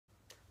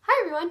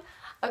everyone!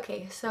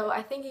 Okay, so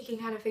I think you can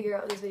kind of figure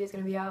out what this video is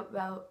going to be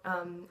about,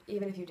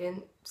 even if you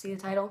didn't see the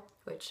title,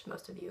 which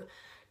most of you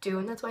do,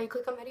 and that's why you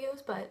click on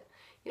videos, but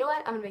you know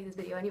what? I'm going to make this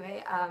video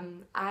anyway.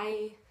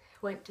 I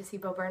went to see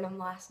Burnham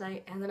last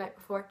night and the night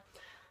before.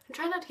 I'm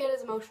trying not to get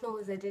as emotional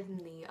as I did in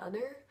the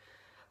other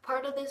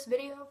part of this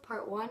video,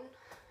 part 1.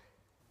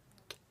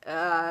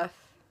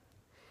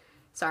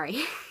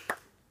 Sorry.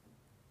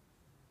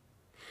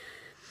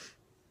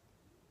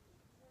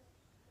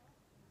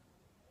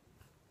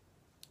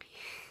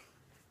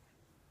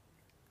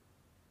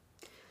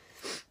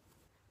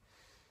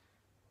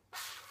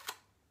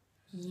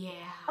 Yeah.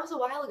 That was a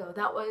while ago.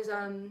 That was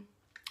a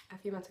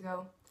few months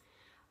ago.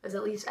 It was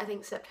at least, I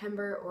think,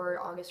 September or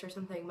August or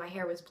something. My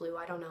hair was blue,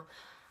 I don't know.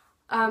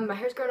 My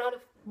hair's grown out a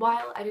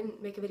while. I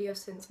didn't make a video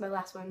since my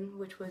last one,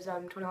 which was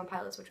 21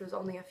 Pilots, which was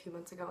only a few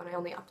months ago, and I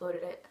only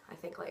uploaded it, I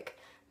think, like,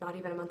 not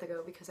even a month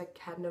ago because I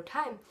had no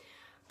time.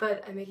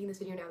 But I'm making this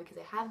video now because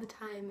I have the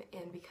time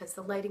and because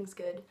the lighting's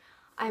good.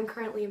 I'm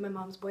currently in my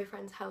mom's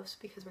boyfriend's house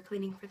because we're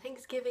cleaning for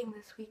Thanksgiving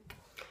this week.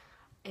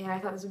 And I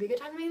thought this would be a good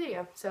time to make a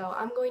video. So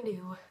I'm going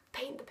to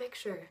paint the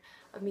picture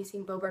of me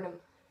seeing Burnham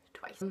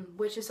twice.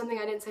 Which is something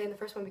I didn't say in the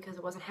first one because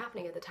it wasn't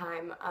happening at the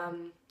time.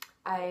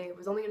 I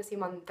was only going to see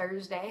him on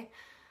Thursday.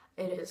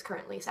 It is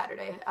currently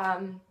Saturday.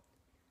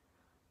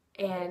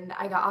 And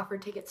I got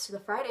offered tickets to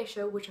the Friday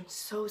show, which I'm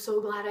so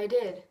glad I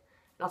did.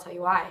 And I'll tell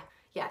you why.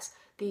 Yes,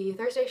 the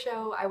Thursday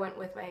show I went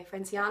with my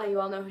friend Sienna. You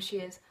all know who she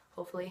is,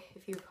 hopefully,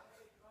 if you've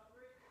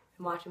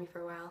been watching me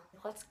for a while.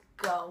 Let's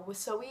go.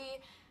 So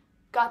we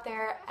got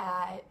there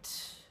at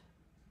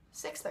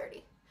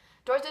 6:30.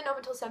 Doors didn't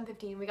open until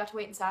 7:15. We got to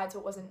wait inside so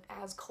it wasn't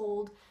as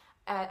cold.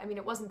 I mean,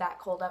 it wasn't that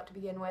cold out to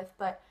begin with,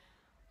 but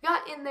we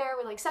got in there,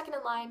 we're like second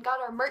in line, got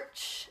our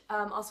merch.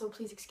 Also,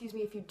 please excuse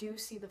me if you do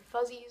see the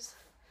fuzzies.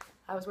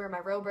 I was wearing my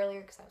robe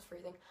earlier because I was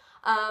freezing.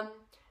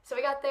 So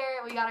we got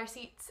there, we got our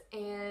seats,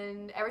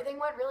 and everything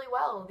went really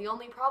well. The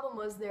only problem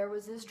was there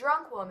was this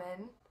drunk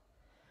woman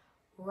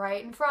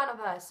right in front of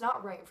us.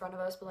 Not right in front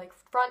of us, but like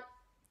front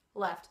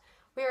left.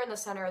 We were in the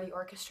center of the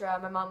orchestra.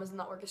 My mom was in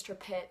the orchestra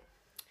pit.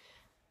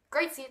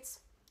 Great seats.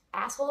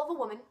 Asshole of a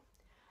woman.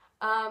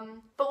 But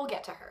we'll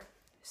get to her.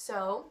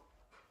 So,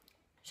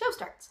 show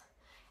starts.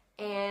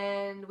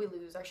 And we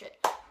lose our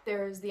shit.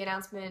 There's the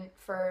announcement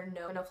for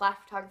no flash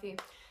photography.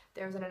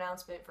 There's an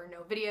announcement for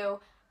no video.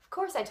 Of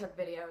course I took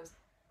videos.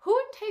 Who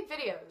would take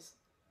videos?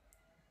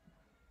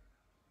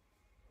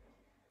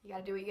 You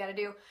gotta do what you gotta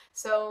do.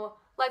 So,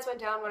 lights went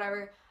down,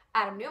 whatever.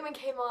 Adam Newman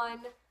came on.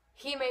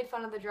 He made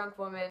fun of the drunk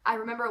woman. I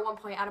remember at one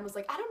point Adam was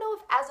like, I don't know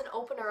if as an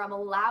opener I'm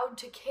allowed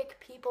to kick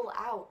people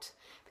out,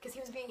 because he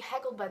was being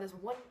heckled by this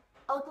one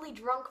ugly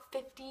drunk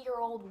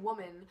 50-year-old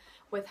woman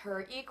with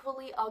her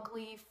equally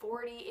ugly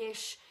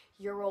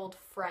 40-ish-year-old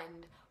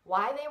friend.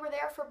 Why they were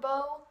there for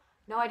Bo?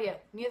 No idea.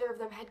 Neither of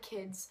them had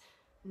kids.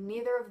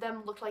 Neither of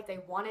them looked like they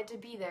wanted to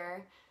be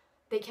there.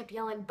 They kept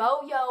yelling,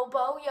 Bo yo,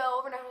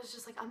 over, and I was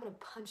just like, I'm gonna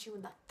punch you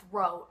in the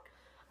throat.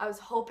 I was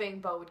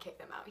hoping Bo would kick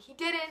them out. He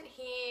didn't.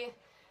 He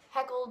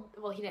heckled,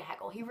 well, he didn't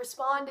heckle. He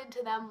responded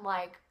to them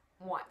like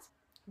once.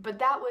 But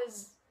that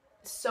was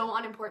so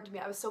unimportant to me.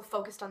 I was so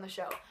focused on the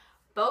show.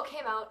 Bo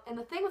came out, and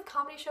the thing with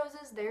comedy shows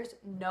is there's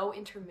no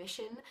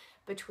intermission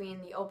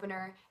between the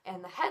opener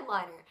and the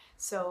headliner.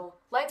 So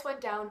lights went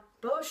down.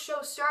 Bo's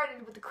show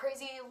started with the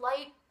crazy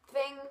light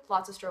thing.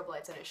 Lots of strobe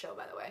lights in his show,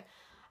 by the way.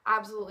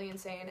 Absolutely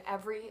insane.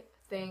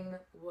 Everything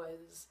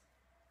was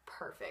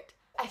perfect.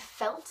 I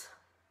felt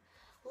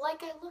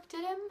like I looked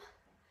at him,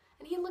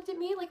 and he looked at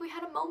me like we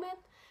had a moment.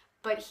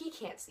 But he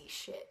can't see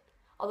shit.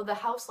 Although the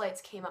house lights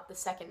came up the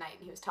second night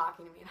and he was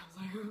talking to me and I was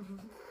like,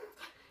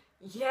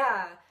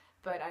 yeah,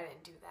 but I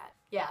didn't do that.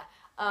 Yeah,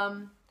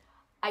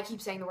 I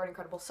keep saying the word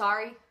incredible.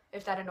 Sorry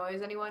if that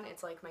annoys anyone.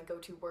 It's like my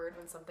go-to word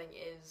when something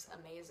is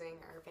amazing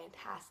or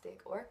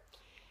fantastic or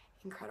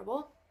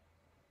incredible.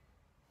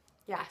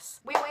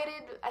 Yes. We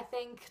waited, I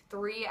think,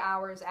 3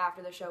 hours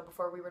after the show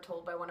before we were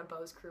told by one of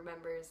Bo's crew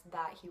members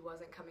that he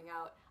wasn't coming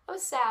out. I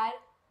was sad.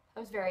 I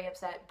was very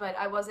upset, but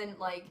I wasn't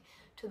like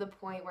to the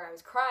point where I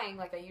was crying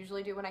like I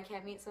usually do when I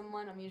can't meet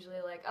someone. I'm usually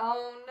like,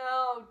 oh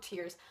no,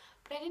 tears.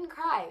 But I didn't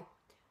cry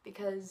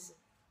because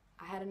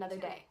I had another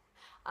day.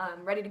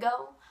 I'm ready to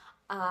go.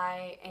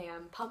 I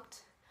am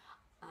pumped.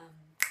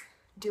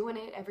 Doing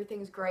it.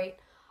 Everything's great.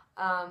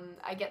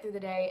 I get through the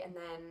day and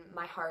then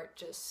my heart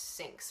just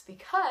sinks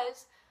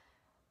because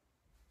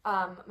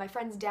my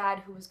friend's dad,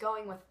 who was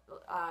going with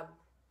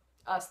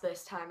us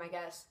this time, I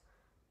guess,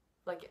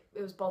 like,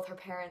 it was both her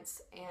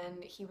parents,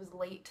 and he was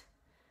late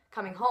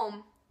coming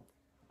home,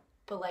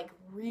 but, like,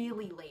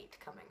 really late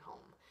coming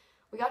home.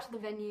 We got to the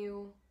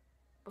venue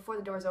before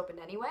the doors opened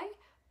anyway,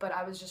 but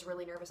I was just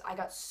really nervous. I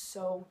got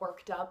so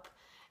worked up,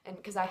 and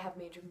because I have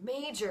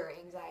major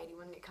anxiety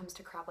when it comes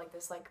to crap like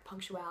this, like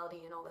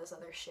punctuality and all this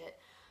other shit.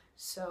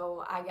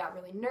 So I got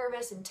really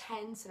nervous and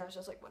tense, and I was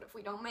just like, what if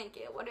we don't make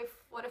it? What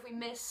if we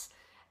miss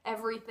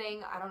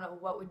everything? I don't know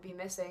what would be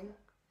missing.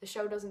 The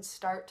show doesn't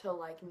start till,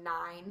 like,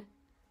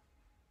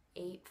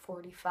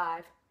 8:45,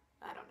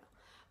 I don't know.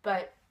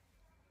 But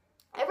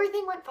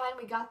everything went fine.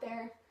 We got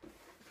there.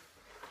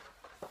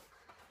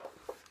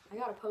 I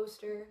got a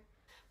poster.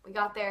 We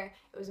got there.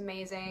 It was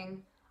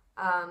amazing.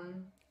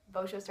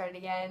 Bow show started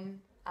again.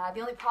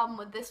 The only problem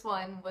with this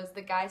one was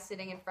the guy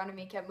sitting in front of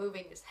me kept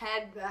moving his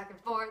head back and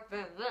forth,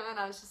 and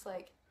I was just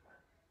like,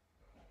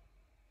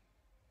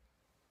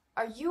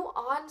 are you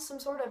on some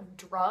sort of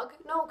drug?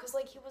 No, because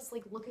like he was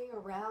like looking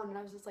around, and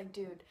I was just like,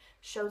 dude,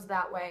 show's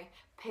that way.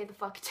 Pay the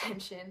fuck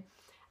attention.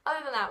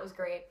 Other than that, it was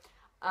great.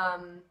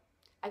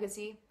 I could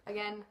see,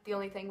 again, the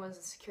only thing was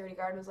the security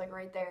guard was like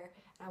right there,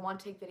 and I wanted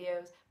to take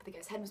videos, but the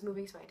guy's head was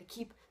moving, so I had to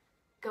keep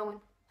going.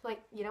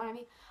 Like, you know what I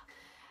mean?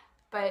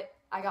 But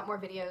I got more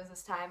videos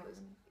this time. It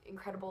was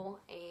incredible,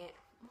 and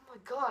oh my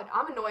god,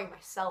 I'm annoying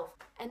myself.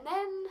 And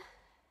then,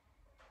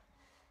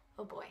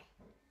 oh boy.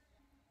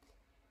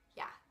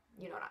 Yeah,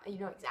 you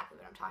know exactly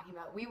what I'm talking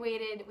about. We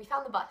waited, we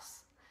found the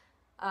bus.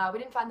 We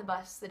didn't find the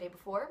bus the day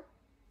before,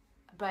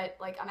 but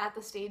like I'm at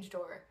the stage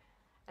door,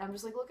 and I'm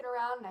just like looking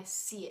around, and I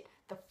see it.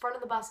 The front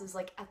of the bus is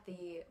like at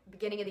the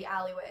beginning of the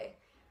alleyway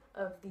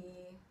of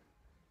the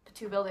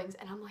two buildings,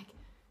 and I'm like,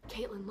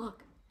 Caitlin,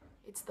 look,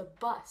 it's the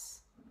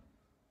bus.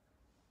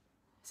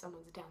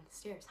 Someone's down the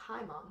stairs.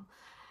 Hi, Mom.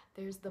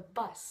 There's the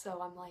bus.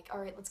 So I'm like, all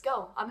right, let's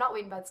go. I'm not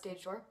waiting by the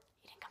stage door.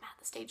 He didn't come out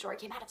the stage door. He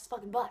came out of his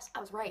fucking bus. I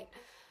was right.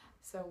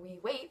 So we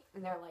wait,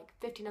 and there are like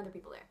 15 other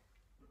people there.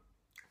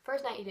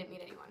 First night, he didn't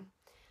meet anyone.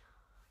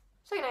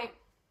 Second night,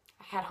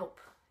 I had hope.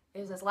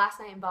 It was his last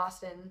night in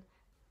Boston.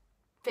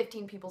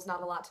 15 people's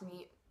not a lot to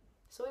meet.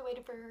 So we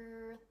waited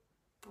for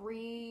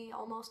 3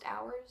 almost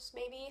hours,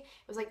 maybe.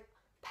 It was like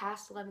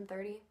past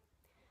 11:30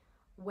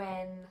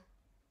 when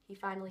he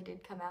finally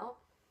did come out.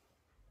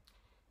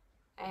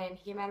 And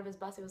he came out of his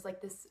bus. It was like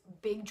this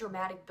big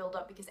dramatic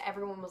build-up because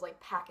everyone was like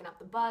packing up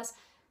the bus.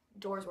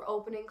 Doors were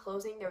opening,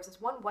 closing. There was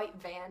this one white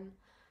van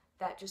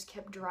that just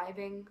kept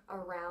driving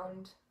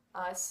around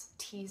us,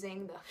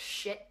 teasing the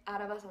shit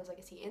out of us. I was like,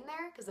 is he in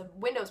there? Because the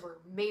windows were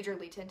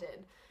majorly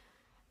tinted.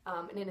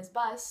 And in his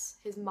bus,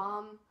 his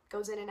mom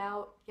goes in and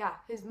out. Yeah,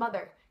 his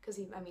mother, because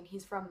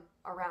he's from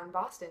around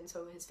Boston,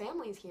 so his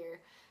family's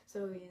here.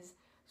 So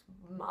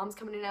mom's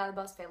coming in and out of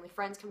the bus, family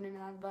friends coming in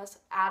and out of the bus.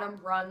 Adam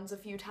runs a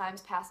few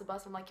times past the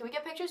bus. I'm like, can we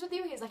get pictures with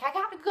you? He's like, I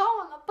gotta go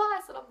on the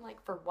bus. And I'm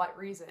like, for what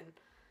reason?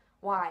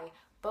 Why?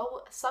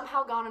 Bo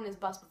somehow got on his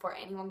bus before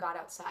anyone got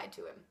outside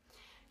to him.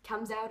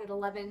 Comes out at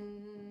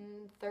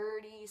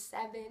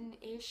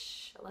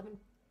 11:37-ish, 11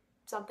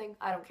 something,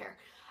 I don't care.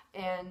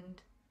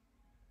 And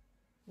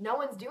no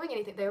one's doing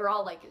anything. They were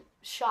all like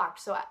shocked.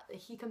 So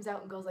he comes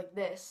out and goes like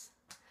this.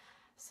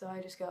 So I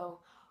just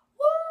go,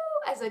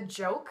 woo, as a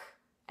joke.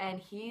 And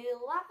he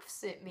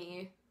laughs at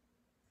me.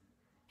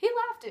 He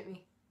laughed at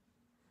me.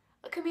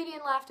 A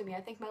comedian laughed at me. I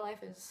think my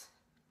life is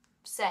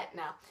set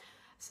now.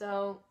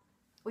 So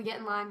we get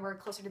in line. We're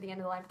closer to the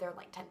end of the line, but there are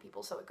like 10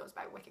 people, so it goes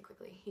by wicked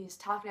quickly. He's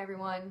talking to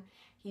everyone.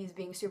 He's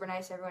being super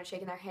nice to everyone,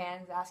 shaking their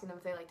hands, asking them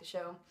if they like the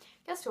show.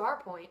 Gets to our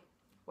point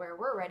where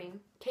we're ready.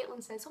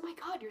 Caitlin says, oh my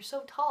god, you're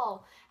so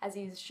tall, as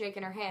he's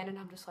shaking her hand, and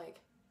I'm just like,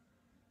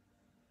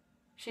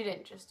 she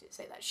didn't just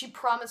say that. She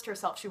promised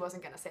herself she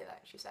wasn't going to say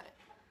that. She said it.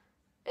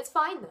 It's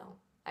fine, though.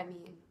 I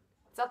mean,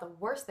 it's not the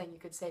worst thing you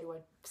could say to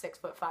a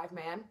 6'5"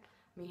 man.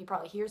 I mean, he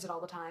probably hears it all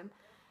the time.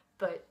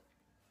 But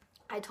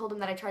I told him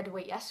that I tried to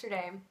wait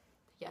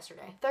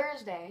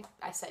Thursday.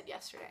 I said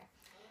yesterday.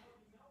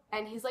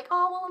 And he's like,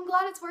 oh, well, I'm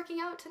glad it's working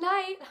out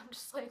tonight. I'm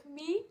just like,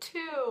 me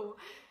too.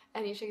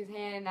 And he shook his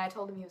hand, and I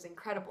told him he was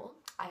incredible.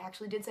 I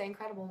actually did say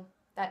incredible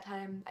that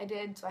time. I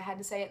did, so I had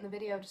to say it in the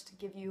video just to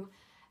give you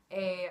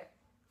a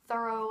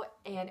thorough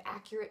and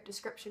accurate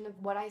description of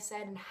what I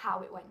said and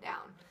how it went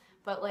down.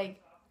 But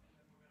like,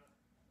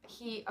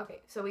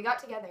 okay, so we got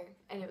together,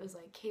 and it was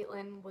like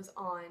Caitlin was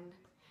on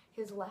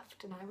his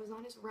left and I was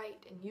on his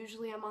right, and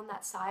usually I'm on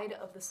that side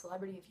of the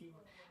celebrity. If you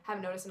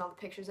haven't noticed in all the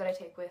pictures that I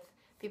take with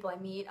people I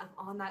meet, I'm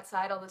on that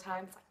side all the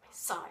time. It's like my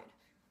side.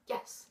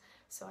 Yes.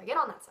 So I get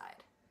on that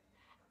side,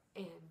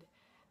 and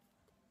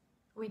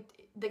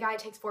the guy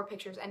takes 4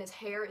 pictures, and his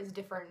hair is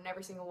different in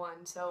every single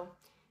one. So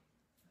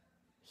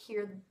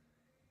here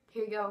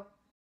you go.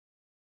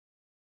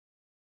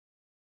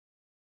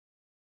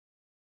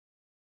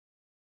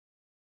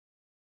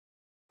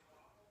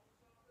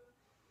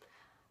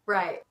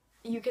 Right.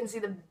 You can see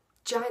the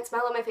giant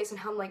smile on my face and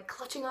how I'm like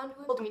clutching onto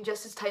him. Holding me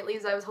just as tightly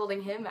as I was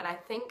holding him, and I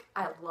think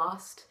I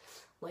lost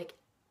like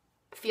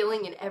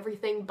feeling in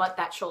everything but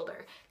that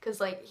shoulder. Cause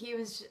like he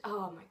was,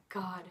 oh my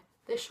god,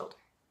 this shoulder.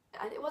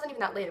 It wasn't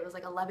even that late, it was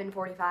like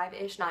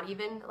 11:45-ish, not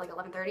even, like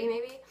 11:30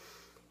 maybe.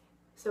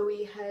 So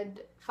we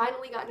had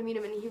finally gotten to meet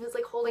him, and he was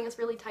like holding us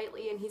really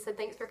tightly, and he said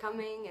thanks for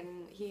coming,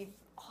 and it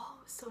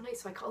was so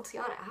nice. So I called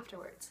Tiana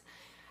afterwards,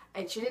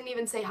 and she didn't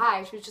even say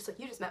hi. She was just like,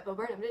 you just met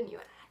Burnham, didn't you?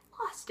 And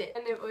I lost it.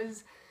 And it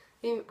was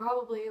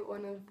probably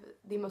one of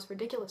the most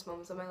ridiculous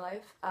moments of my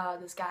life.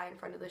 This guy in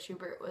front of the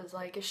Schubert was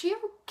like, is she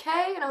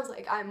okay? And I was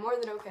like, I'm more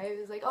than okay.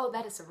 He was like, oh,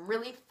 that's a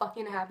really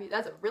fucking happy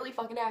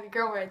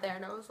girl right there.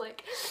 And I was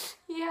like,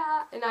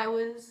 yeah. And I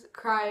was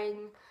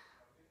crying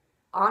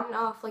on and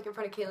off, like in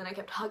front of Caitlin. I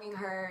kept hugging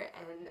her,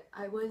 and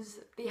I was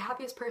the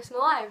happiest person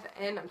alive.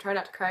 And I'm trying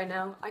not to cry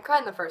now. I cried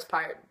in the first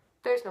part.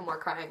 There's no more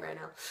crying right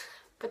now.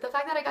 But the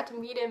fact that I got to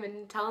meet him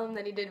and tell him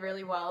that he did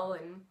really well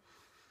and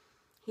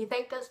he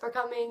thanked us for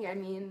coming, I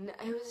mean,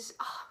 it was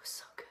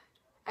so good.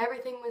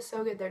 Everything was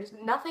so good.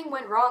 Nothing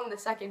went wrong the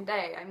second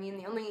day. I mean,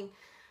 the only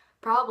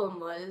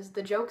problem was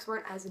the jokes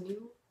weren't as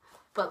new,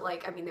 but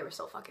like, I mean, they were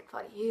so fucking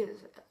funny. He is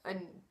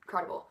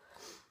incredible.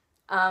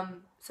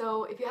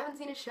 So if you haven't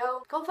seen his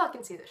show, go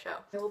fucking see the show.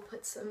 I will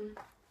put some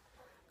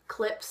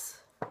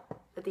clips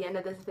at the end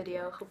of this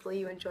video. Hopefully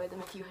you enjoyed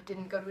them if you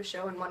didn't go to a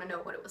show and want to know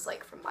what it was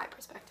like from my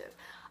perspective.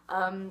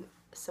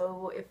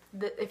 So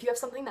if you have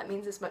something that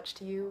means this much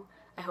to you,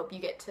 I hope you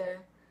get to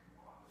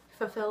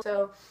fulfill.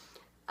 So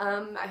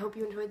I hope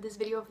you enjoyed this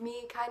video of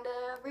me kind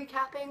of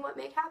recapping what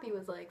Make Happy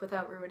was like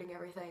without ruining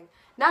everything.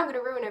 Now I'm going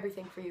to ruin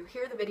everything for you.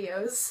 Here are the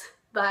videos.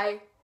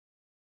 Bye.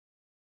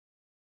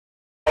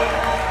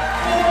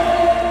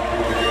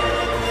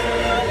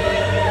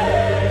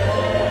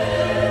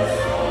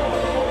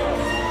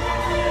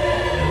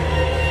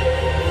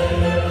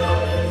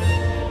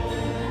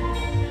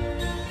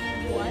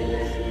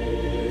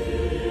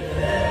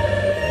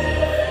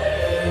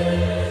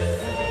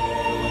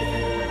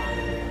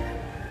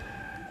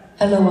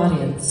 Hello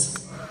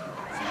audience.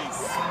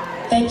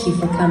 Thank you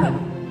for coming.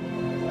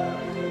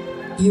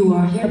 You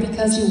are here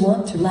because you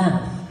want to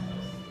laugh.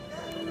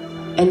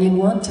 And you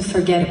want to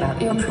forget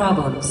about your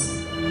problems.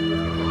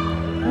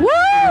 Woo!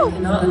 You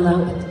cannot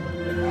allow it.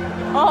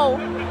 Oh.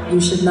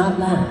 You should not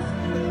laugh.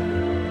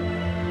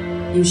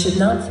 You should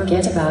not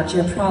forget about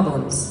your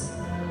problems.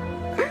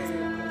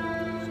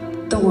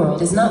 The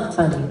world is not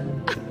funny.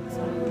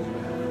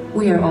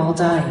 We are all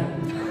dying.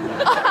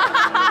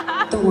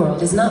 The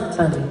world is not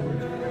funny.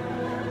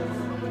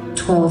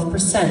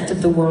 12%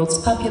 of the world's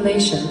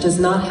population does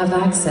not have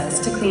access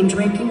to clean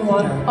drinking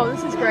water. Oh,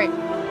 this is great.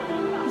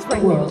 The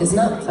world is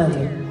not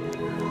funny.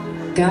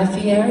 Guy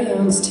Fieri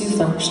owns 2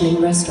 functioning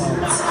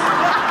restaurants.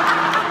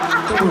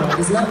 The world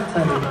is not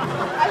funny.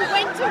 I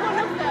went to one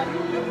of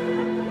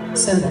them.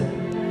 So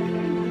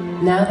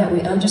then, now that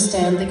we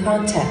understand the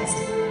context,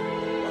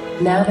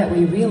 now that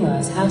we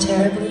realize how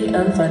terribly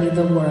unfunny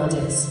the world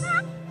is,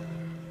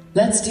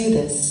 let's do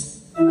this.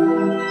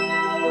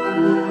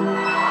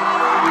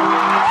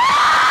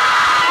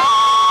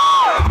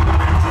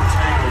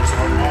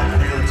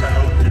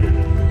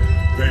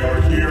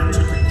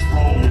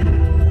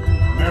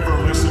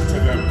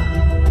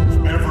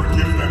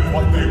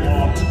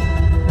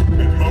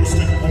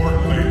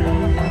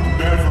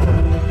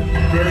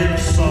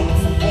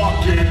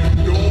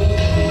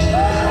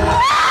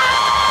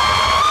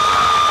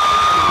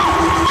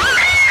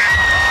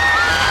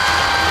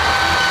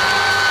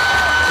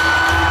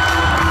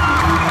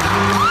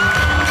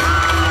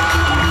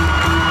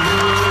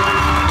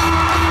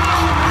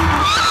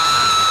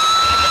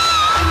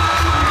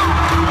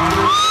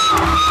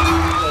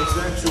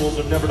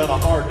 Have never done a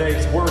hard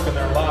day's work in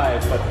their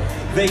lives, but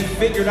they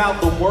figured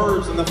out the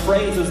words and the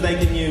phrases they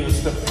can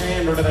use to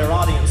pander to their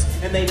audience,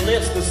 and they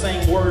list the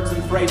same words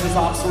and phrases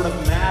off sort of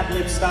Mad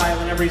Lib style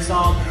in every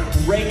song,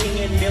 raking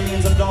in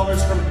millions of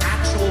dollars from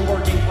actual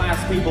working class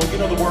people. You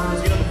know the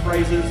words, you know the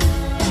phrases.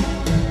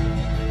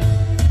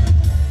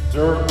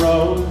 Dirt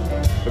road,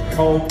 a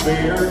cold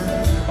beer,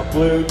 a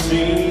blue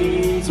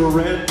jeans, a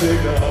red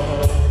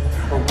pickup,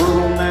 a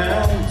rural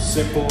noun,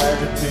 simple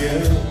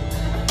adjective.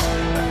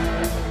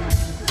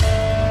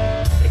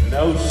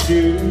 No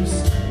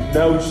shoes,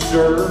 no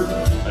shirt,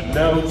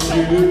 no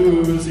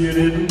shoes, you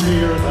didn't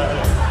hear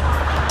that.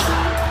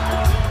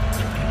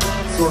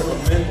 Sort of a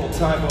mental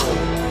type of...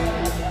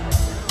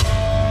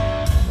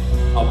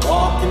 I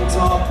walk and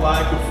talk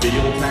like a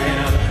field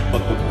hand,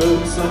 but the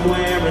boots I'm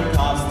wearing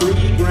cost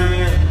 $3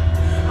 grand.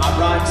 I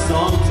write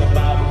songs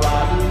about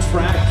riding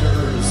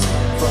tractors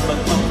from the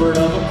comfort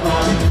of a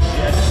private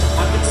jet.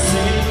 I could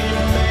sing in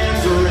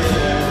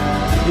Mandarin,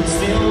 you could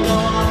still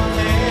on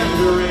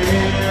Mandarin.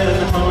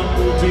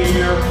 Hunting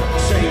deer,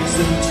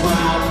 chasing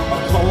trout, a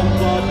cold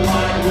Bud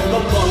Light with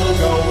a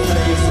logo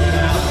facing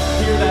out.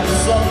 Hear that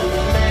southern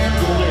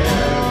mandolin,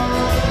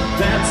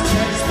 that's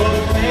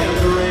textbook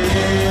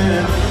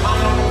Mandarin. I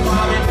don't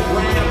find it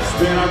ramps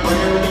that I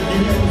rarely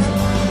use.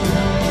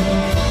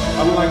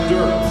 I like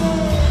dirt.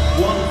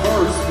 One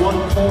verse, one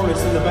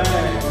chorus in the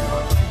bag.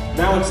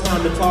 Now it's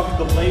time to talk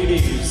to the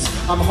ladies.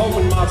 I'm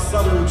hoping my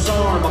southern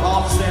charm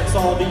offsets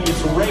all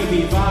these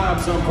ravey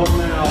vibes I'm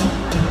putting out.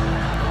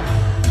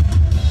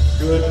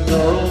 Good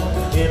girl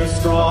in a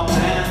straw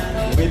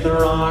hat with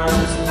her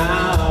arms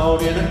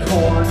out in a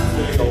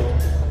cornfield.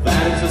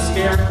 That is a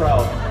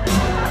scarecrow.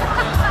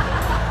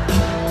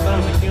 That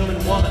was a human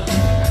woman.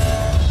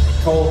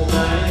 A cold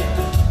night,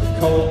 a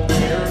cold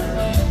beer,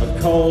 a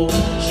cold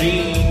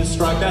jeans.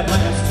 Strike that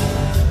last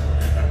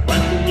one.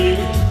 When you,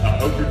 I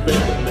hope you're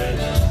feeling it.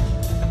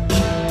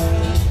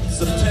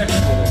 Some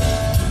textbook.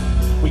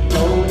 We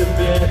go to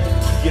bed,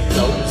 get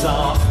those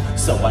off.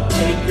 So I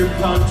take your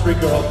country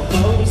girl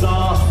clothes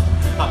off.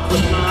 I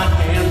put my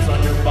hands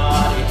on your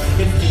body.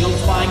 It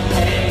feels like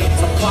hey,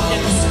 it's a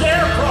fucking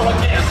scarecrow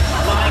again.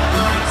 Like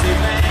crazy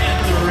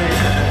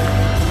Mandarin.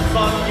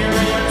 Fuck your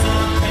ears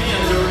on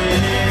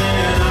Mandarin.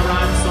 I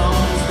write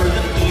songs for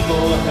the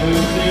people who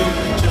do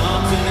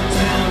jobs in the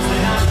town.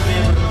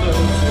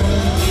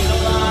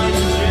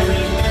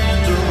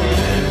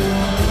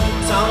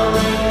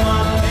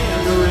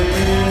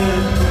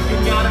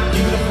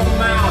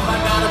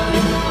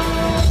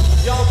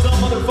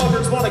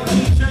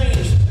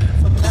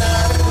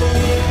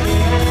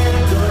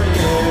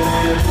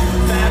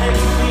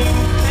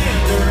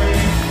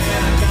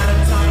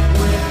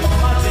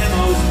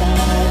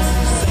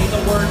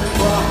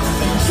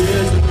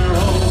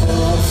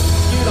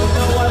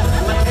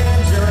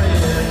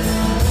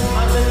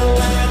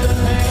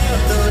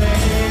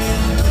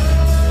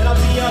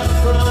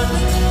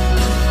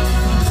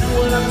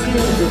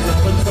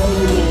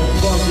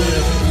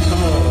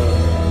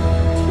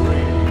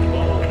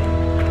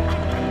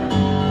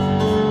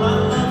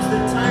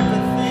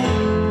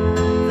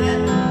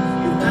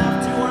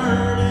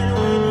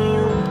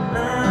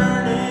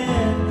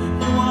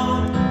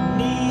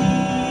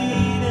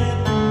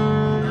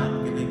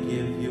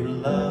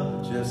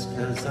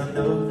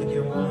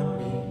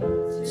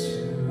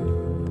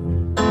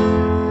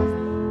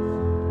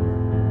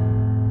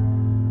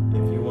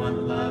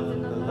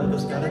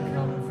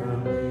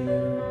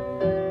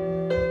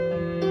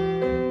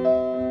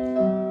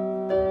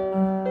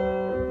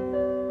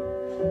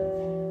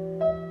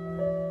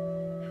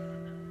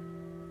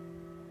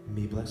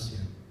 bless you.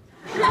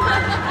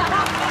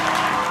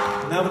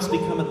 Now it's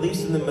become, at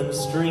least in the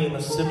mainstream,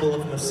 a symbol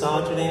of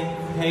misogyny.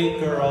 Hey,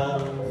 girl.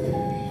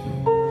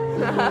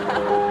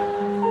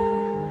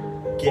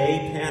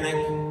 Gay panic.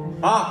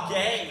 Ah,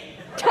 gay!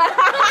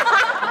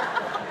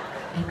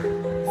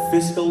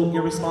 Fiscal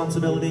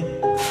irresponsibility.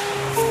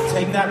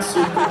 Take that,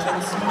 soup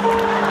kitchens.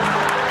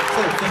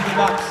 So,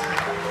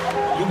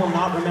 $50. You will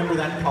not remember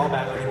that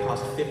callback when it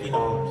cost $50.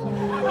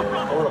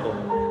 Horrible.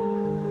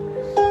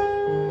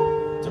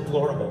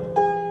 Deplorable.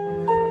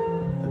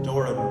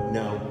 Adorable.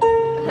 No.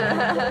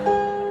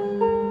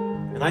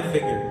 And I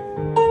figured,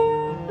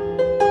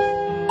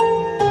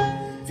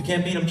 if you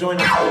can't beat them, join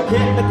them.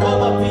 Hit the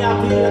club up VIP.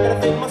 I got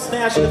a fake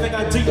mustache and a fake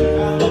ID.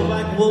 I look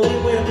like Wooly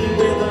Willy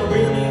with a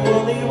really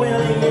Wooly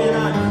Willy. And I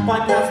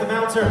bypass the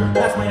bouncer.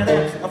 That's my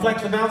NX. I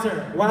flex the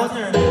bouncer.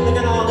 Wowzer. Look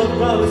at all the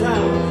bros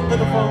hoes.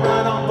 Looking for a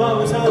ride on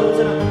Bo's hoes.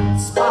 And I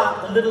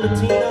spot a little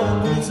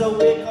Latina. Booty so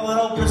big, call it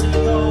Oprah. So you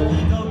go.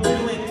 We go to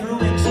it, through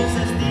it. She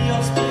says,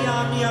 Dios,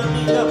 mi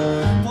amigo.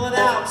 Pull it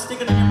out,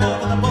 stick it in your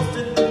mouth, and I bust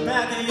it in the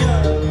back of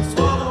your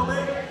swallow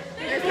me.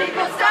 There's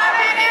people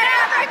starving in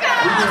Africa!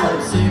 We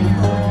don't sing,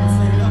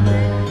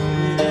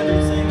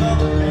 every single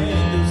man,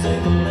 every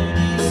single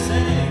lady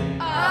sing.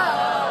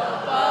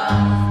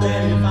 Oh,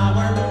 And if I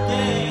were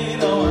gay,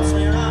 though I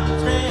swear I'm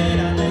straight,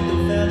 I'd make the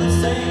fella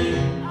say,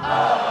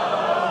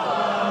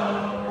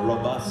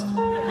 robust. I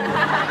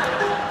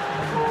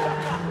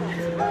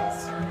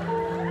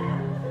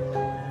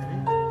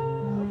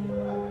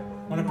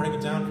want to break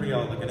it down for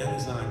y'all like an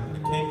enzyme.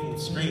 It came from the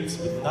streets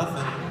with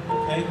nothing,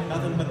 okay?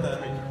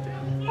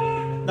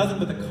 Nothing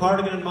but the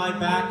cardigan in my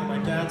back and my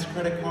dad's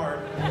credit card.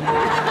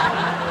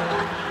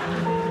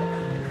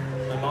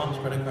 My mom's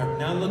credit card.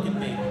 Now look at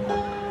me.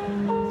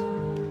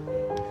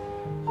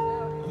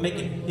 I'm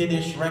making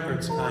hit-ish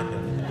records, kind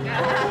of.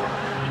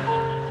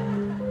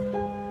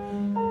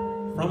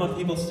 For all my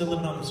people still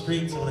living on the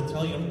streets, I want to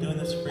tell you I'm doing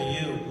this for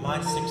you. My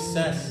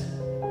success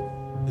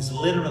is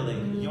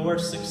literally your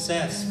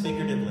success,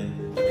 figuratively.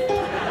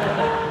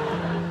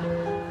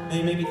 Now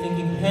you may be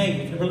thinking,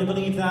 hey, if you really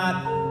believe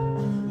that,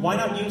 why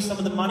not use some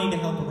of the money to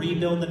help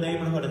rebuild the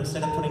neighborhood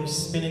instead of putting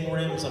spinning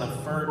rims on a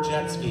fur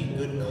jet ski?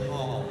 Good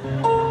call.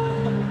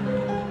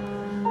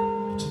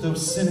 To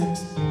those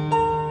cynics, I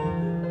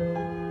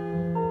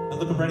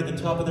look them right at the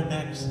top of their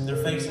necks, their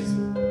faces.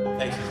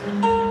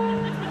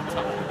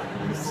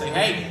 Say,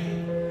 hey!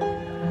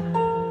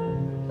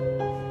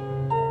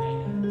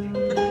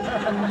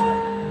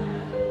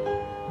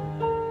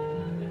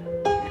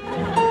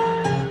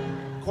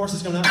 Chorus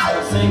is coming up.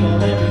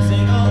 Single, every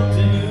single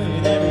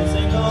dude, every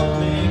single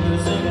make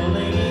a single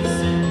lady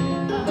sing.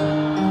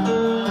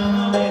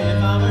 And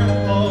if I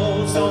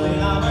were so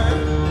that I were,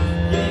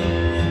 yeah.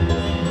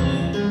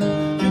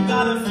 You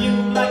got a view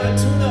like a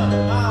tuna,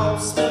 I'll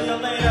smell you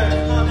later.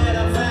 I met a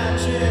fat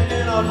chick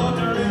and I fucked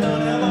her in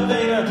an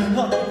elevator.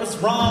 Oh, it was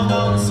wrong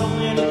on so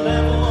many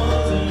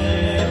levels,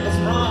 yeah, it was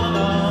wrong on.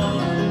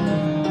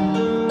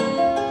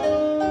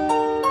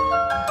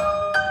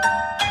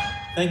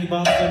 Thank you,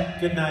 Boston.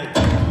 Good night.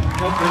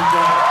 Hope you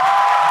enjoy.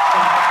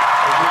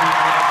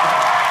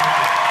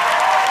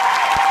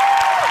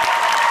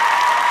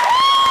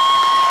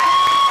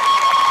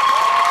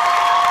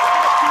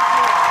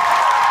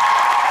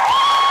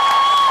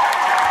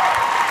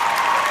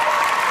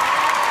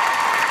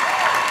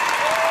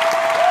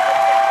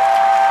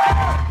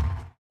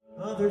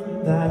 Other than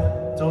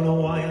that, don't know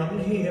why I'm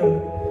here.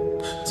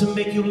 To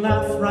make you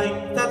laugh,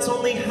 right? That's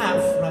only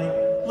half right.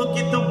 Look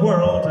at the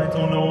world, I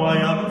don't know why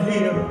I'm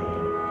here.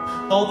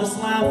 All this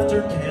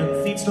laughter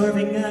can't feed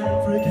starving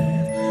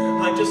African.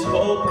 I just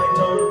hope I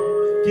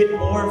don't get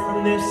more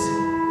from this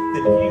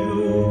than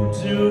you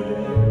do.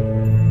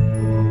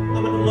 I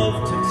would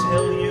love to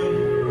tell you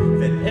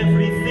that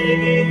everything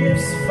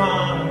is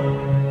fine.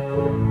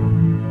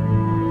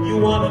 You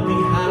wanna be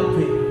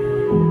happy?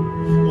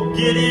 Well,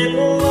 get in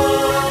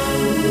line.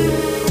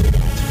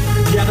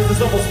 Yeah, this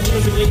is almost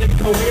musically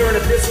incoherent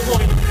at this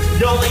point.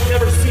 Y'all ain't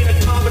never seen a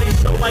comedy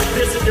show like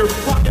this in your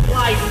fucking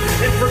life.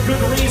 And for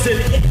good reason,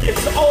 it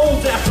gets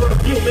old after a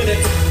few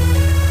minutes.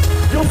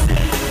 You'll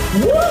see.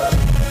 Woo!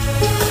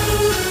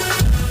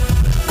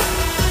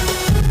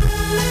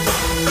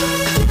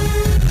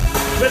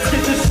 Let's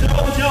get this show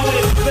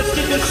going. Let's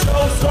get this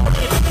show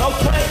started.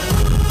 Okay.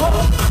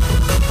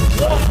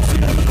 1,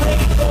 2, 3,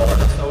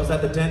 4. I was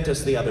at the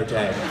dentist the other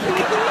day.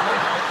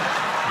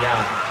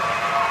 Yeah.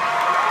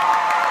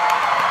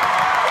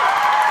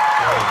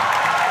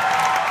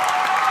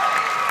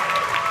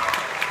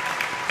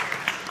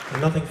 And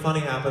nothing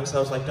funny happened, so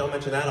I was like, don't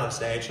mention that on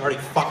stage. I already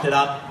fucked it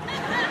up.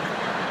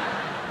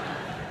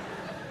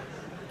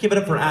 Give it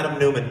up for Adam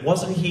Newman.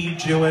 Wasn't he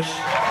Jewish?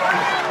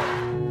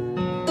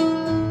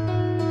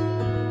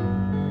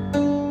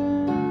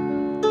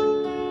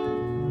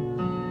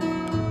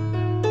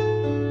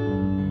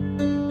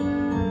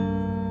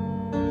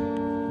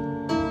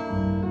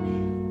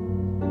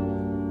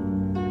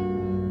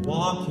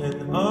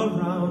 Walking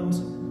around,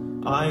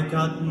 I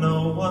got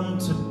no one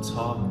to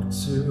talk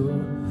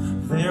to.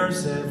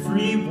 There's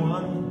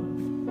everyone,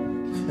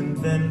 and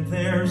then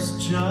there's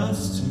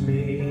just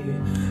me.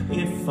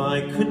 If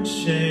I could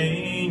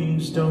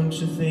change, don't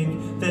you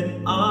think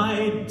that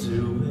I'd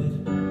do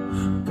it?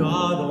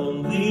 God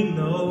only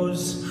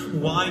knows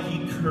why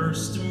he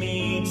cursed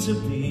me to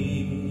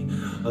be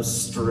a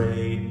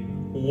straight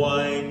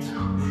white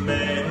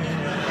man.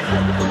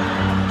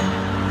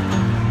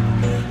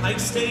 I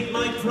state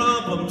my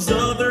problems,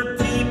 other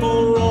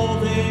people roll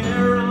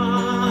their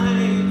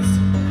eyes.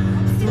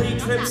 3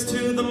 trips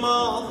to the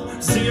mall,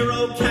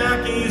 0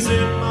 khakis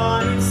in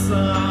my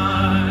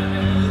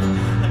side.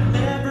 I've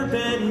never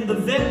been the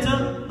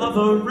victim of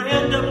a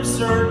random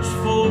search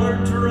for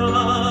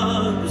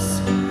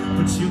drugs.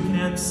 But you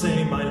can't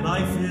say my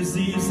life is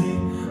easy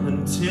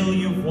until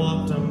you've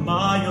walked a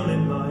mile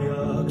in my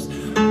Uggs.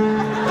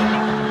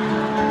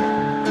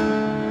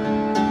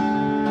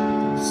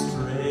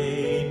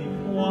 Straight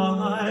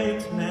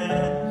white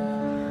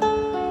man,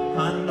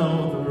 I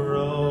know the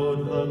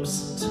road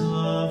looks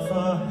tough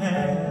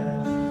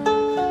ahead.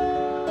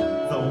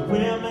 The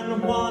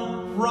women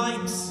want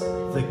rights,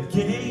 the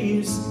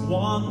gays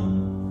want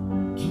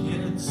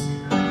kids.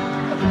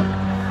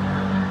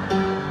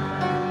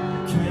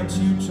 Can't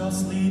you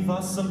just leave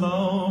us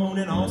alone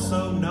and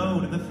also no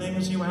to the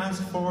things you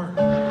asked for?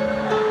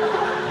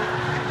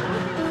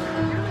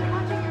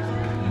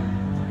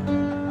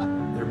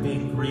 They're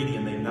being greedy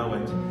and they know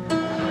it.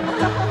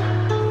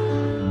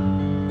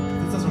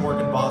 If this doesn't work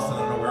in Boston, I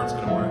don't know where it's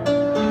gonna work.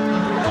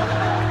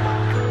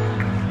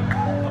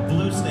 A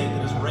blue state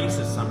that is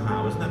racist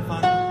somehow, isn't that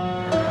fun?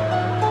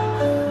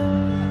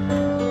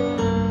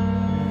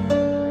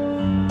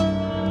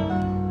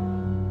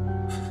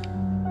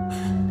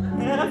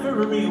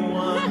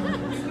 Everyone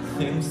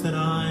thinks that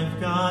I've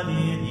got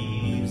it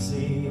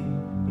easy.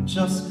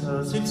 Just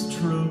cause it's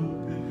true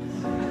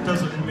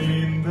doesn't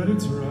mean that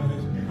it's right.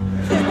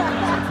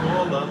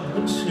 Pull up a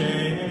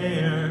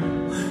chair,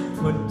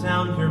 put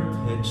down your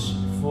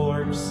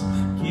pitchforks,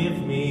 give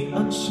me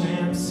a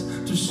chance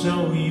to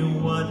show you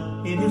what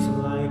it is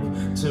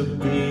like to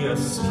be a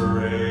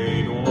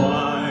straight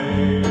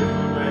white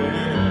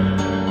man.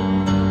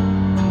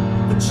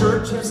 The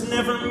church has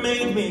never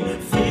made me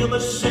feel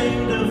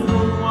ashamed of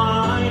who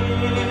I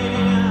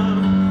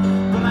am.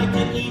 But I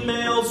get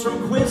emails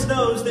from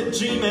Quiznos that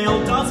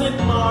Gmail doesn't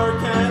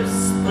mark as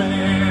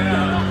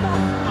spam.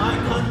 My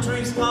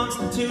country's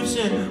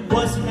constitution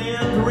was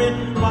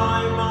handwritten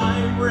by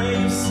my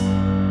race.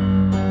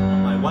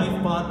 My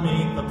wife bought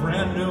me a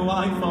brand new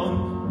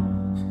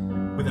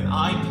iPhone with an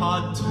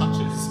iPod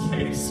Touch's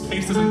case.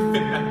 Case doesn't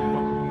fit that well.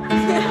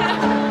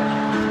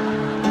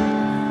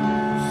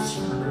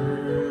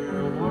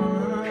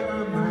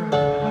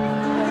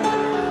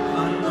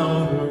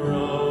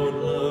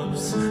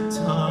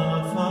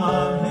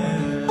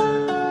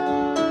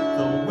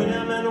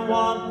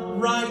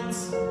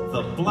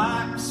 The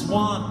blacks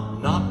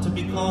want not to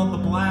be called the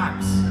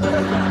blacks.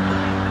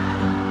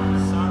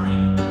 Sorry,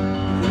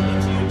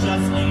 can't you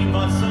just leave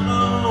us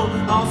alone?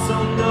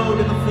 Also no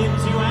to the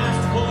things you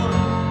asked for.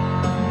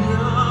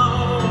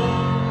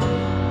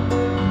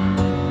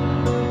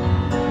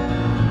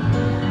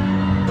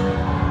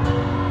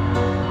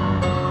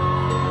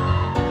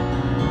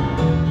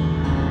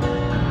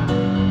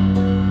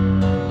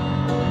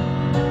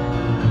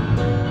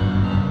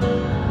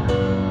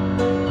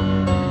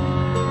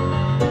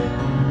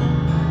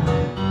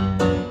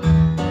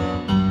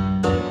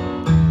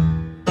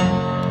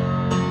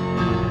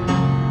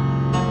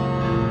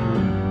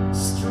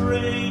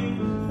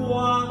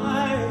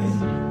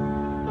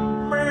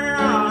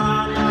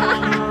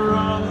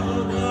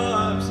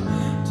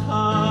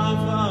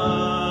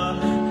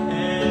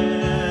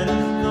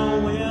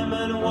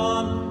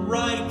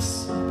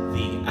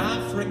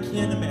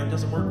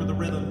 Doesn't work with the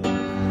rhythm.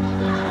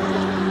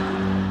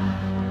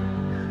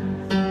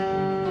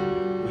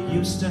 We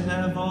used to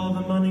have all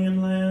the money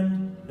and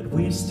land, and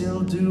we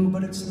still do,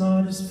 but it's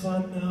not as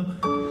fun now.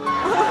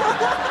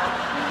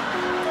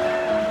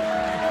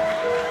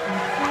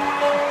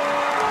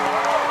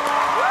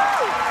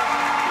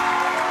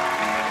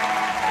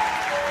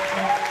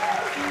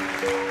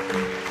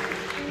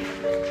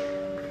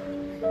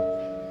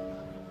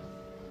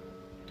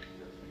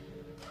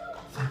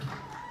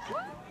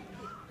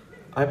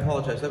 I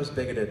apologize, that was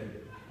bigoted.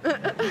 I'm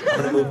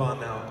gonna move on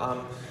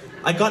now.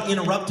 I got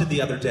interrupted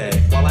the other day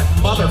while I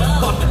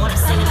motherfucking...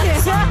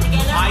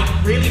 I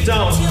really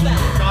don't.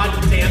 God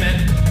damn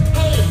it.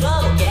 Hey,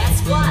 whoa,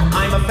 guess what?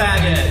 I'm a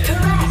faggot.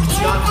 Correct.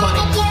 It's not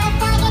funny.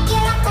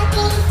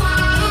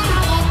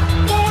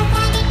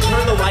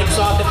 Turn the lights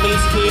off at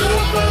least, Keith.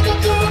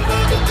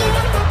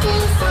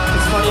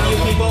 It's funny to you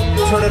people?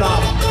 Turn it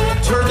off.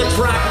 Turn the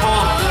track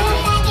off.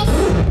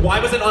 Why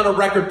was it on a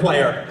record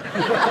player?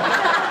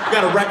 You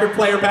got a record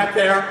player back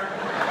there?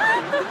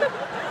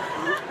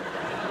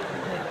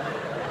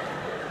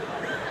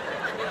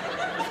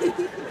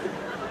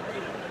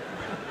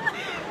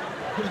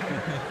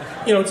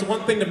 You know, it's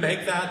one thing to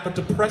make that, but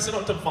to press it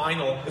onto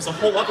vinyl is a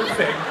whole other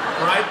thing,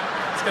 right?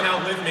 It's gonna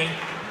outlive me.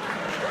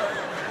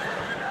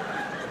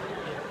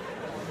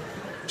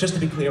 Just to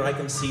be clear, I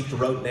conceived,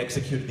 wrote, and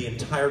executed the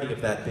entirety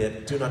of that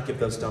bit. Do not give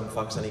those dumb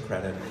fucks any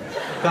credit.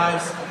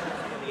 Guys,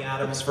 the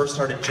Adams first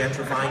started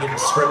gentrifying it and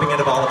stripping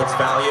it of all of its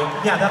value.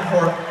 Yeah, that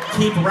whore,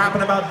 keep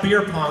rapping about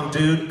beer pong,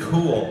 dude.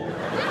 Cool.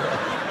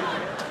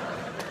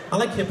 I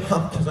like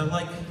hip-hop because I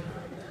like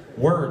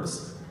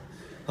words.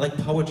 I like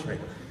poetry.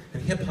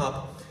 And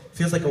hip-hop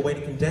feels like a way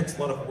to condense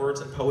a lot of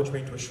words and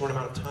poetry into a short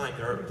amount of time.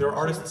 There are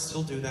artists that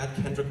still do that.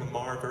 Kendrick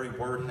Lamar, very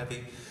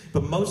word-heavy.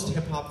 But most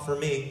hip-hop for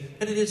me,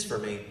 and it is for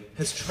me,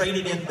 has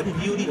traded in the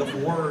beauty of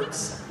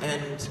words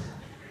and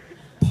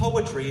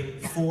poetry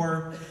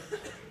for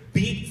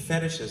beat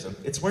fetishism.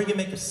 It's where you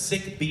make a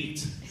sick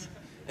beat,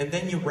 and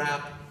then you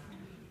rap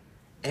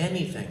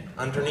anything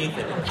underneath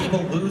it, and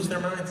people lose their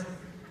minds.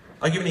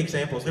 I'll give you an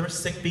example. Is there a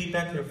sick beat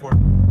back there for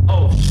me?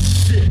 Oh,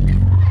 shit!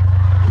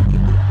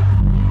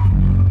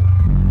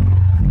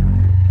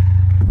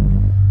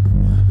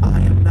 I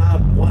am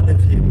not one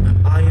of you.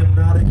 I am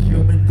not a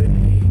human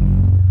being.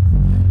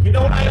 You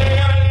know what I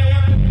am?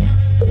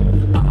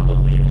 I'm a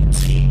little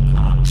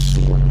teapot,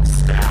 short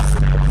staff.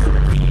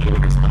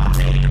 Here is my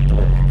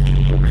handle,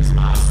 here is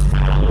my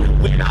smile.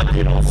 When I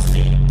get all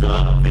steamed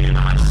up, then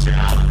I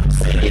shout,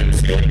 say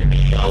it's getting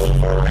me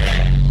over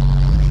it.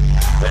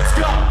 Let's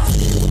go!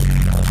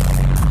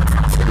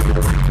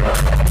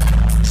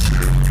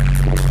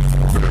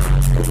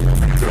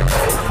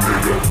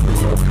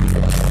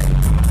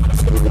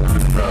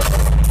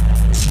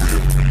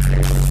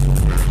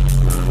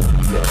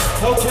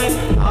 Okay,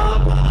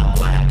 I'm a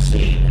black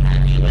sheep.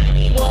 Have you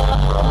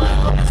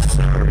anyone?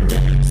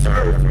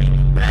 Serve me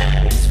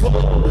bags full.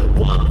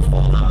 One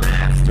for the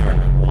master,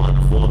 one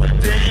for the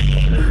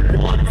dame,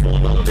 one for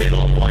the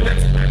little boy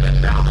that's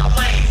living down the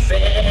lane.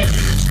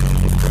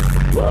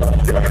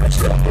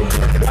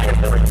 Why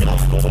is there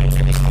enough boy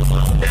getting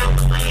along down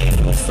the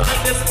lane? Sign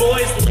this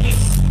boy's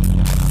lease.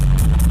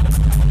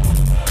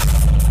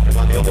 Am I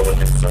the only one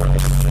concerned?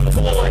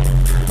 Boy,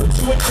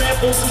 2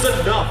 examples is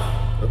enough.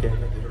 Okay,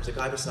 there was a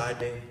guy beside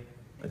me.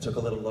 I took a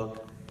little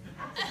look.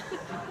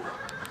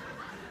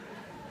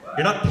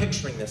 You're not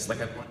picturing this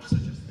like I want you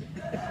to.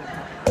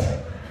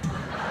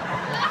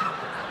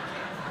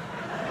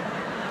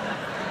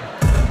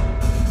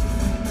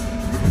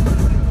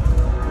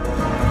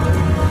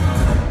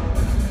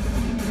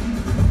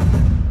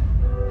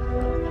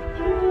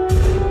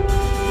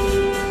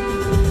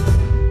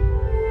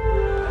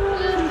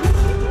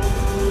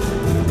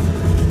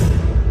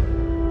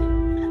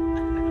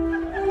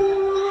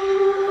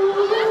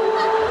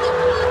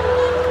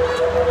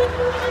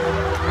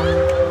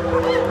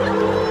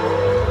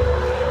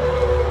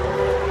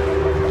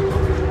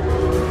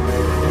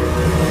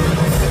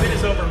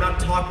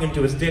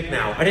 Into his dick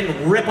now. I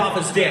didn't rip off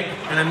his dick,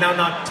 and I'm now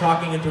not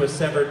talking into a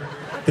severed...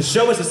 The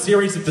show is a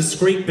series of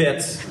discrete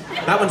bits.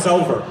 That one's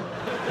over.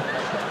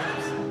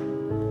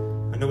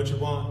 I know what you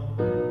want.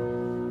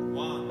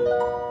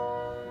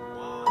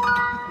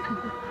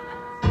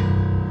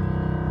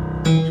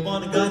 You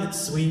want a guy that's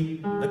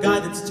sweet, a guy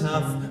that's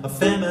tough, a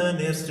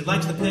feminist who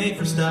likes to pay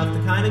for stuff,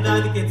 the kind of guy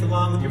that gets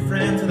along with your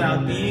friends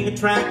without being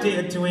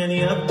attracted to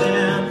any of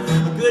them.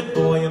 A good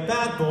boy, a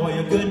bad boy,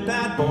 a good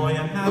bad boy,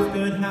 a half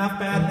good, half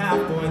bad, half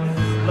boy.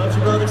 Loves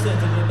your brother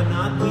sensitive but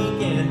not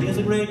weekend. Is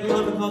a great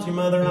lover, calls your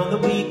mother on the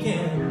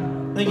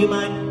weekend. Now you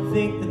might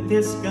think that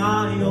this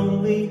guy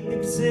only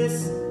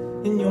exists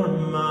in your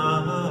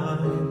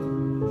mind.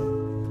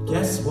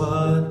 Guess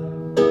what?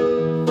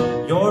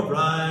 You're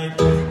right.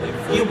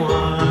 If you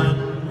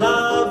want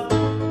love,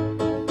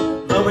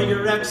 lower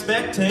your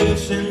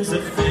expectations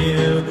a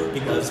few,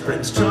 because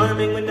Prince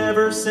Charming would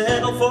never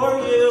settle for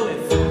you.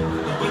 If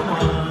you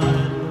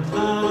want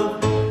love,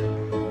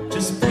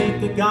 just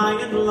pick a guy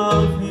and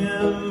love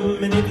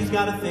him. And if he's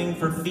got a thing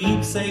for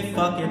feet, say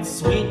fuck it,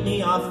 sweep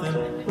me off them.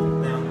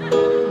 Now, the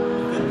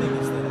good thing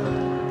is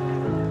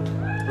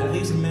that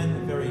these men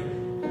have very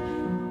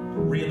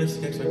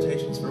realistic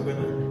expectations for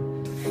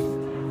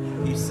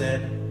women. He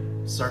said,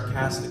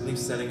 sarcastically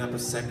setting up a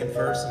second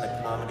verse in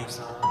a comedy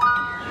song.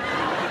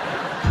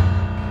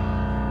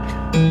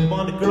 You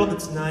want a girl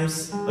that's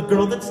nice, a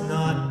girl that's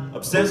not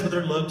obsessed with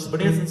her looks,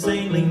 but is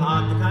insanely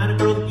hot. The kind of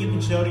girl that you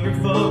can show to your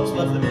folks,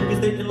 loves the movies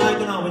that you like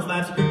and always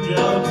laughs at your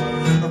jokes.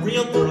 A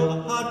real girl,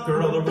 a hot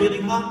girl, a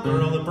really hot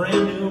girl, a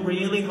brand new,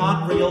 really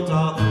hot, real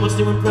doll. Wants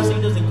to impress you,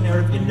 doesn't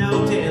care if you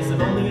notice,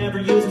 and only ever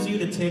uses you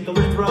to tickle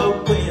her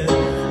throat with.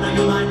 Now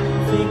you might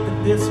think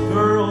that this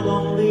girl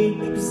only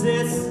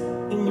exists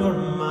in your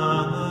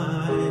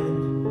mind,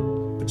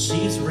 but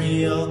she's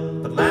real.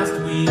 But last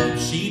week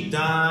she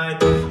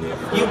died.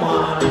 If you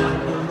want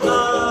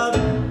love,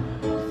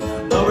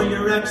 lower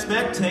your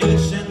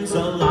expectations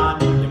a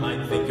lot. You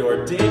might think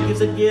your dick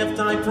is a gift,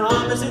 I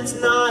promise it's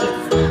not.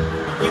 If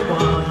you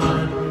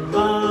want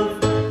love,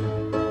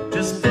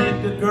 just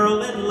pick a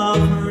girl and love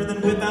her,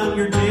 then whip out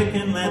your dick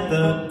and let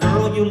the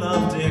girl you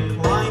love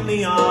decline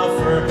the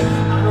offer.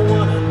 I don't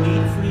want a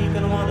neat freak, I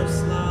don't want a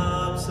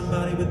slob,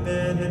 somebody with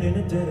bedhead in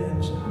a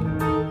ditch.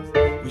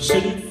 We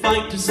shouldn't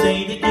fight to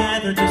stay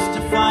together, just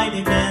to fight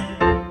again.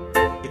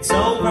 It's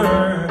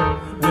over,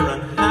 we're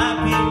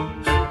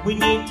unhappy, we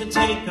need to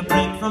take a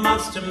break from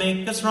us to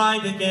make us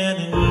right again.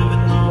 And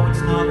even though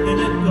it's not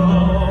gonna go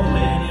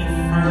any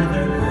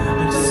further,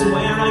 I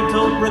swear I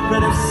don't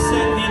regret a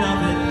second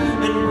of it.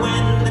 And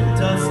when the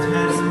dust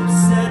has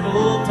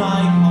settled,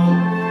 I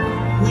hope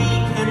we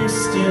can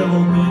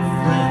still be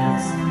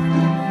friends.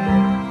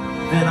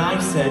 Then I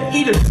said,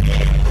 eat a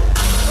dick,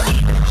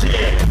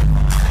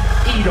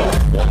 eat a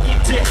fucking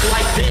dick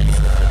like this.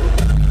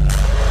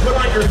 Put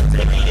on your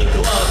dick-eating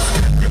gloves.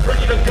 You're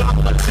ready to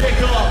gobble a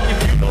dick up.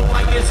 If you don't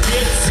like this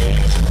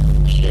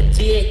bitch, eat a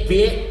dick,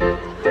 bitch.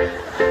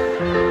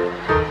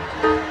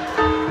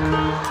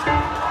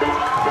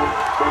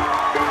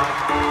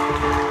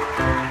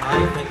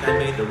 I think I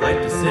made the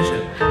right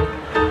decision.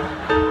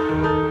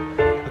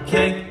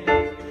 Okay?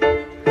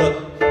 Look,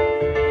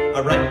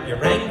 alright,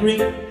 you're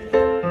angry.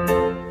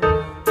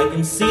 I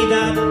can see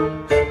that.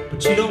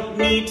 But you don't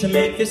need to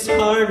make this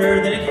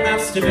harder than it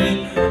has to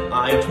be.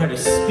 I try to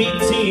speak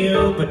to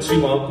you, but you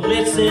won't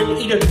listen.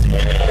 Eat a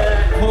dick.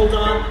 Hold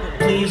on,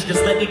 please,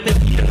 just let me pick.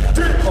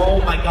 Oh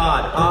my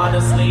god,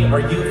 honestly, are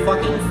you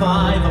fucking 5?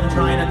 I'm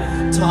trying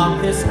to talk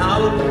this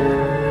out.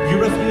 You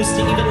refuse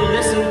to even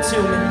listen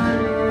to me.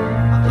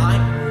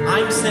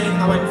 I'm saying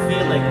how I'm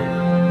feeling.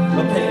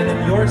 Okay, and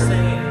then you're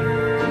saying,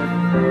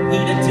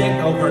 eat a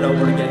dick over and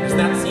over again. Does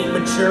that seem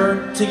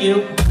mature to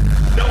you?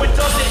 No, it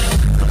doesn't.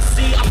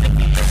 See, I think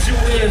the issue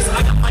is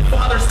I got my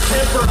father's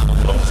temper. I'm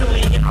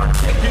emotionally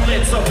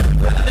inarticulate. So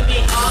rather than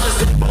being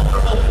honest and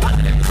vulnerable, I'm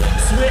gonna quick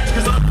switch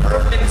because I'm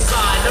hurt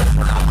inside. That's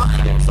what I'm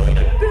hiding. So eat a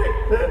dick.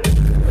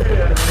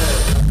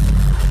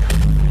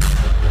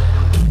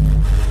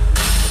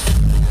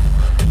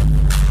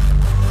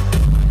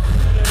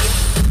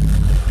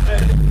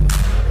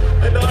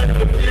 And I know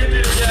you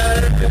did,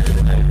 yeah.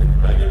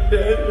 I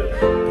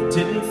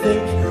didn't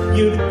think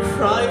you'd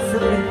cry for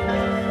me.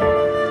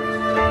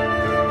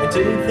 I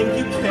didn't think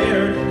you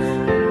cared.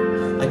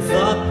 I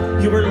thought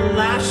you were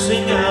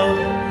lashing out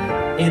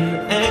in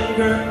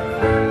anger,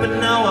 but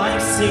now I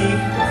see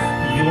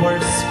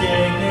you're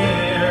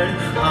scared.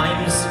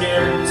 I'm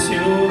scared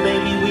too.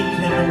 Maybe we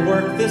can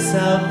work this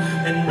out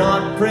and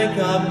not break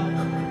up.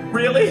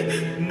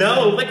 Really?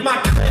 No, like my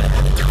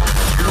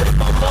lick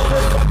my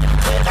motherfucking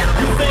head.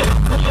 You think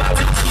I'm out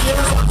to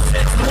tears on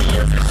 6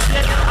 years of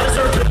shit? I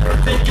deserve better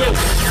than you.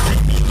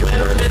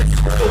 Better than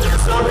true.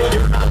 Sorry,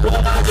 you're not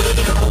what I need.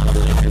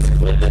 Just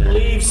quit and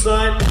leave,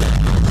 son.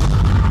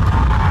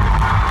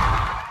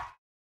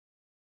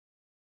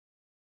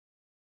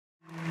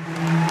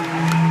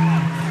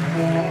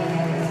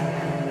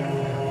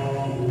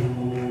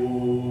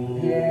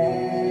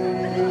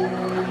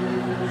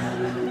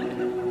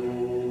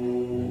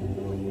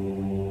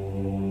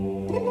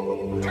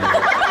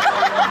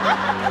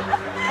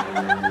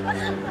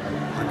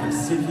 I can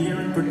sit here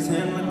and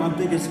pretend like my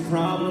biggest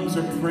problems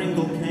are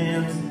Pringle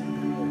cans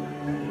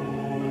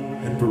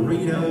and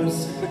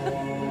burritos.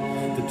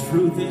 The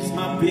truth is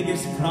my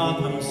biggest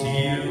problem's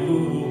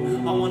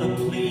you. I want to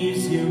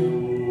please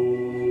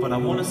you, but I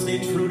want to stay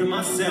true to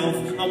myself.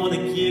 I want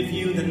to give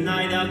you the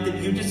night out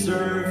that you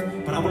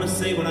deserve, but I want to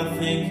say what I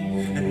think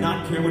and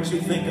not care what you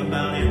think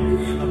about it.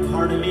 A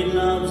part of me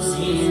loves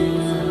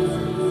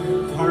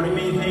you, part of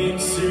me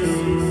hates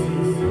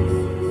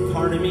you,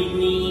 part of me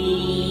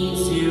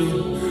needs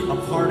you, a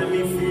part of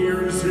me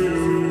fears you,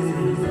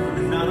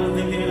 and I don't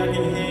think that I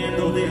can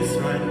handle this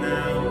right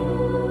now.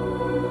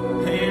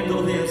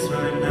 Handle this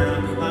right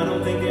now. I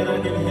don't think that I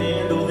can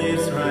handle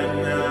this right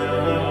now. I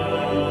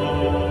don't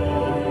think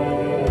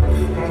that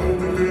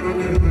I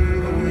can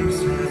handle this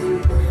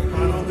right.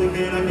 I don't think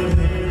that I can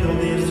handle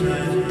this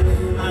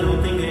right. I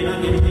don't think that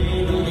I can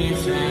handle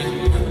this right.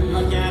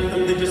 Look at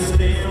them, they're just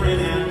staring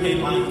at me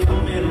like,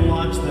 come and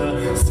watch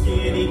the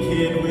skinny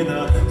kid with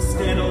a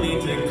steadily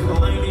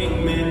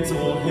declining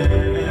mental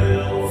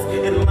health,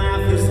 and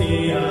laugh as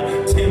he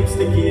attempts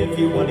to give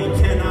you what he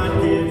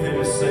cannot give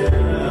himself.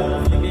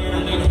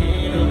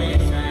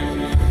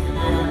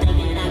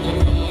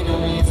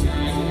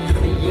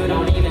 You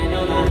don't even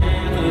know the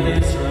half of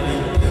this,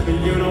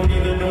 right? You don't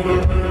even know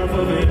the half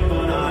of it,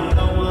 but I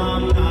know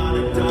I'm not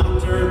a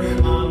doctor.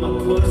 I'm a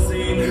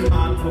pussy.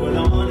 I put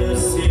on a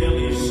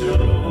silly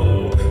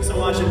show,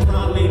 so I should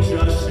probably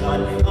just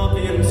shut up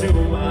and do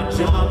my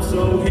job.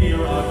 So here I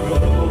go.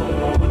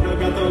 When I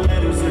got the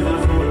letters in my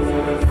phone,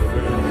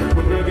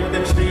 when I got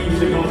the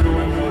change in my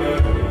room,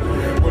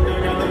 when I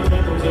got the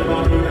pencils in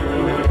my room,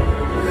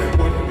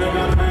 when I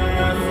got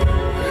math,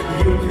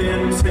 you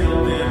can tell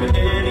them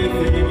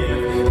anything.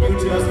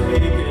 Just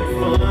make it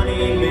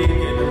funny, make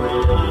it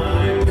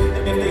rhyme.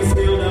 And if they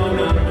still don't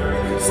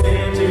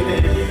understand you,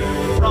 then you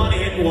run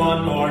it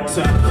one more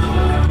time.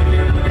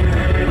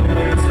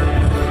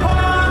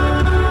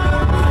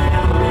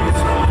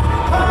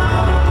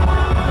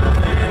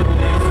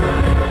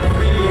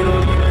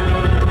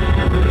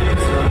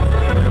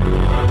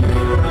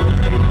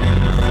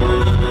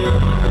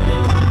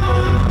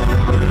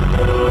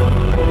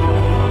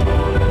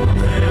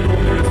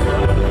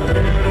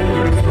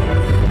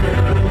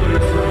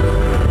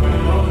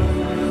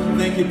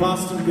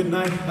 Boston, good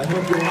night. I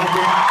hope you're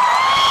happy.